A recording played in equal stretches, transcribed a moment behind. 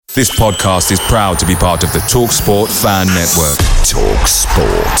This podcast is proud to be part of the TalkSport Fan Network.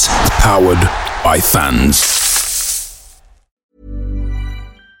 TalkSport. Powered by fans.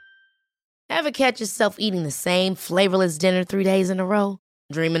 Ever catch yourself eating the same flavorless dinner 3 days in a row?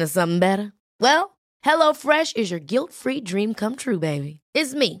 Dreaming of something better? Well, HelloFresh is your guilt-free dream come true, baby.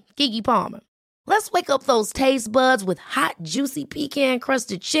 It's me, Keke Palmer. Let's wake up those taste buds with hot, juicy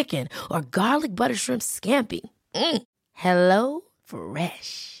pecan-crusted chicken or garlic butter shrimp scampi.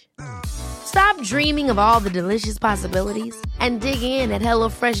 HelloFresh. Stop dreaming of all the delicious possibilities and dig in at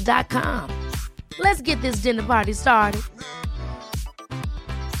HelloFresh.com. Let's get this dinner party started.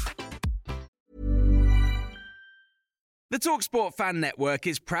 The TalkSport Fan Network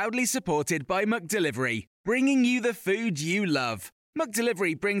is proudly supported by McDelivery, bringing you the food you love.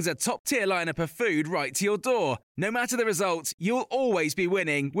 McDelivery brings a top-tier lineup of food right to your door. No matter the result, you'll always be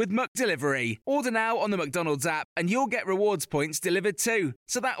winning with McDelivery. Order now on the McDonald's app and you'll get rewards points delivered too.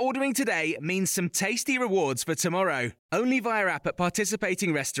 So that ordering today means some tasty rewards for tomorrow. Only via app at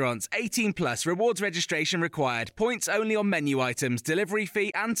participating restaurants. 18 plus. Rewards registration required. Points only on menu items. Delivery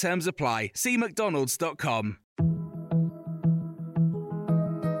fee and terms apply. See mcdonalds.com.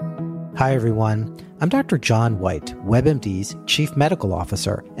 Hi everyone, I'm Dr. John White, WebMD's Chief Medical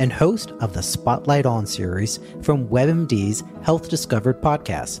Officer and host of the Spotlight On series from WebMD's Health Discovered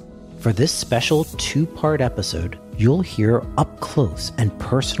podcast. For this special 2-part episode, you'll hear up close and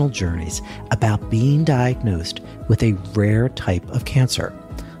personal journeys about being diagnosed with a rare type of cancer,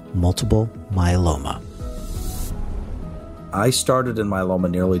 multiple myeloma. I started in myeloma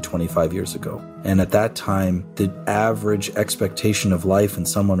nearly 25 years ago. And at that time, the average expectation of life in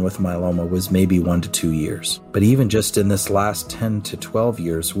someone with myeloma was maybe 1 to 2 years. But even just in this last 10 to 12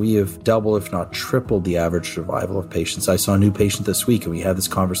 years, we have doubled, if not tripled, the average survival of patients. I saw a new patient this week, and we had this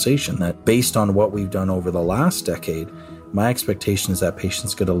conversation that based on what we've done over the last decade, my expectation is that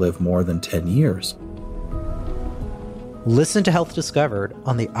patient's going to live more than 10 years. Listen to Health Discovered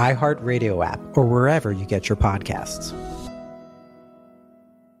on the iHeartRadio app or wherever you get your podcasts.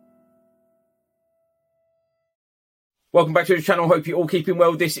 Welcome back to the channel. Hope you're all keeping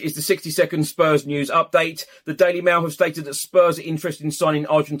well. This is the 60-second Spurs news update. The Daily Mail have stated that Spurs are interested in signing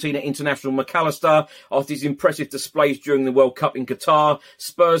Argentina international Allister after his impressive displays during the World Cup in Qatar.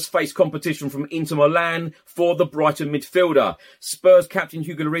 Spurs face competition from Inter Milan for the Brighton midfielder. Spurs captain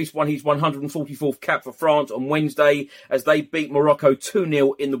Hugo Lloris won his 144th cap for France on Wednesday as they beat Morocco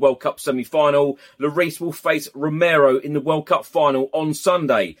 2-0 in the World Cup semi-final. Lloris will face Romero in the World Cup final on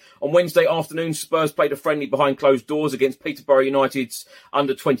Sunday. On Wednesday afternoon, Spurs played a friendly behind closed doors against Peterborough United's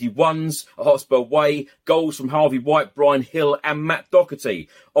under-21s at Hotspur Way. Goals from Harvey White, Brian Hill and Matt Doherty.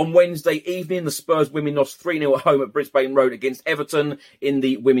 On Wednesday evening, the Spurs women lost 3-0 at home at Brisbane Road against Everton in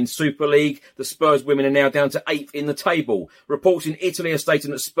the Women's Super League. The Spurs women are now down to 8th in the table. Reports in Italy are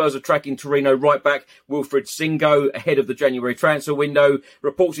stating that Spurs are tracking Torino right-back Wilfried Singo ahead of the January transfer window.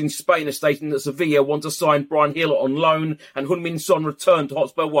 Reports in Spain are stating that Sevilla want to sign Brian Hill on loan and Heung-min Son returned to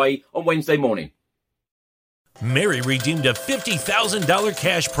Hotspur Way on Wednesday morning. Mary redeemed a $50,000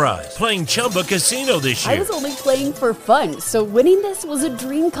 cash prize playing Chumba Casino this year. I was only playing for fun, so winning this was a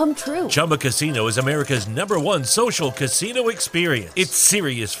dream come true. Chumba Casino is America's #1 social casino experience. It's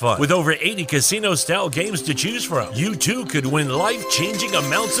serious fun. With over 80 casino-style games to choose from, you too could win life-changing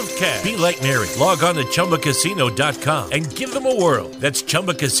amounts of cash. Be like Mary. Log on to ChumbaCasino.com and give them a whirl. That's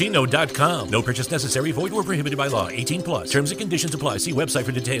ChumbaCasino.com. No purchase necessary. Void or prohibited by law. 18 plus. Terms and conditions apply. See website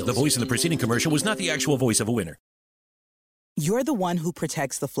for details. The voice in the preceding commercial was not the actual voice of a winner. You're the one who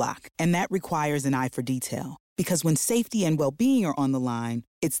protects the flock, and that requires an eye for detail. Because when safety and well-being are on the line,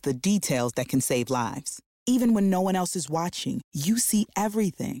 it's the details that can save lives. Even when no one else is watching, you see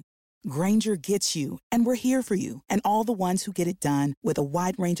everything. Grainger gets you, and we're here for you, and all the ones who get it done with a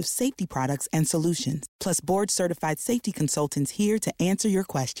wide range of safety products and solutions, plus board-certified safety consultants here to answer your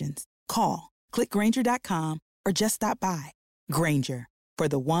questions. Call, click Grainger.com, or just stop by. Grainger, for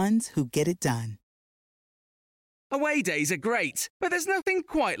the ones who get it done. Away days are great, but there's nothing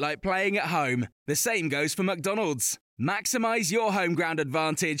quite like playing at home. The same goes for McDonald's. Maximise your home ground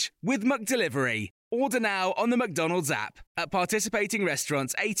advantage with McDelivery. Order now on the McDonald's app. At participating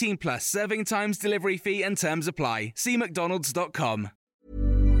restaurants, 18 plus, serving times, delivery fee and terms apply. See mcdonalds.com.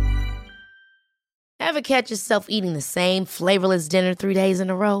 Ever catch yourself eating the same flavorless dinner 3 days in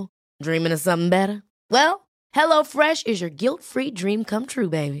a row? Dreaming of something better? Well, HelloFresh is your guilt-free dream come true,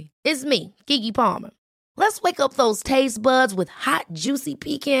 baby. It's me, Keke Palmer. Let's wake up those taste buds with hot, juicy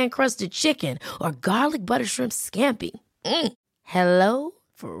pecan-crusted chicken or garlic butter shrimp scampi.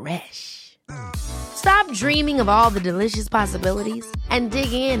 HelloFresh. Stop dreaming of all the delicious possibilities and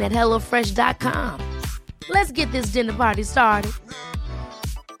dig in at HelloFresh.com. Let's get this dinner party started.